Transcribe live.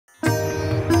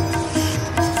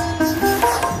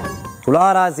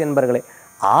துளாராசி என்பர்களே,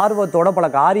 ஆர்வத்தோட பல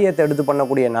காரியத்தை எடுத்து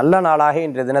பண்ணக்கூடிய நல்ல நாளாக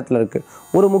இன்றைய தினத்தில் இருக்குது.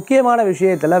 ஒரு முக்கியமான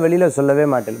விஷயத்தில் வெளியில் சொல்லவே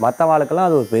மாட்டேன். மற்றவாளுக்கெல்லாம்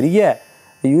அது ஒரு பெரிய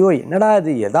ஐயோ என்னடா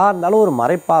இது, எதா இருந்தாலும் ஒரு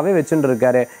மறைப்பாகவே வச்சுட்டு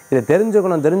இருக்காரு, இதை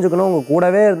தெரிஞ்சுக்கணும் உங்கள்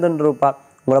கூடவே இருந்துட்டு இருப்பா,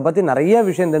 உங்களை பற்றி நிறைய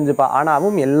விஷயம் தெரிஞ்சுப்பா.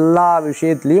 ஆனாலும் எல்லா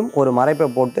விஷயத்துலேயும் ஒரு மறைப்பை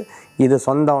போட்டு இது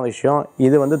சொந்தம் விஷயம்,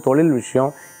 இது தொழில் விஷயம்,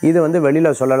 இது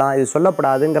வெளியில் சொல்லலாம், இது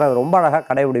சொல்லப்படாதுங்கிறத ரொம்ப அழகாக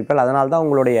கடைபிடிப்பேன். அதனால தான்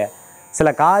உங்களுடைய சில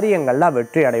காரியங்கள்லாம்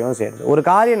வெற்றி அடையவும் செய்யுது. ஒரு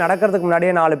காரியம் நடக்கிறதுக்கு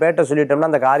முன்னாடியே 4 பேர்கிட்ட சொல்லிட்டோம்னா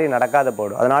அந்த காரியம் நடக்காத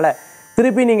போய்டும். அதனால்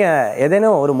திருப்பி நீங்கள்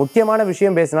ஏதேனும் ஒரு முக்கியமான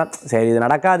விஷயம் பேசினா சரி இது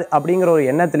நடக்காது அப்படிங்கிற ஒரு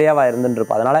எண்ணத்திலேயே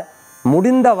இருந்துட்டுருப்பா. அதனால்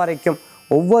முடிந்த வரைக்கும்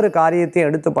ஒவ்வொரு காரியத்தையும்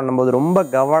எடுத்து பண்ணும்போது ரொம்ப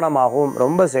கவனமாகவும்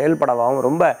ரொம்ப செயல்படவாகவும்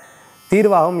ரொம்ப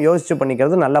தீர்வாகவும் யோசித்து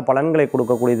பண்ணிக்கிறது நல்ல பலன்களை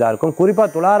கொடுக்கக்கூடியதாக இருக்கும். குறிப்பாக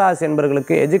துளாராசி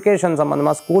என்பவர்களுக்கு எஜுகேஷன்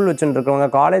சம்மந்தமாக ஸ்கூல் வச்சுட்டு இருக்கவங்க,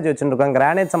 காலேஜ் வச்சுட்டு இருக்கவங்க,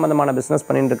 கிரானைட் சம்மந்தமான பிஸ்னஸ்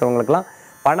பண்ணிட்டு இருக்கிறவங்களுக்குலாம்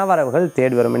பணவரவுகள்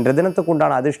தேடி வரும். இன்றைய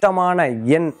தினத்துக்குண்டான அதிர்ஷ்டமான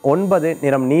எண் 9,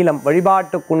 நிறம் நீலம்.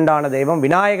 வழிபாட்டுக்குண்டான தெய்வம்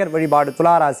விநாயகர் வழிபாடு.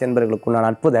 துளாராசி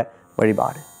என்பவர்களுக்குண்டான அற்புத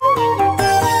வழிபாடு.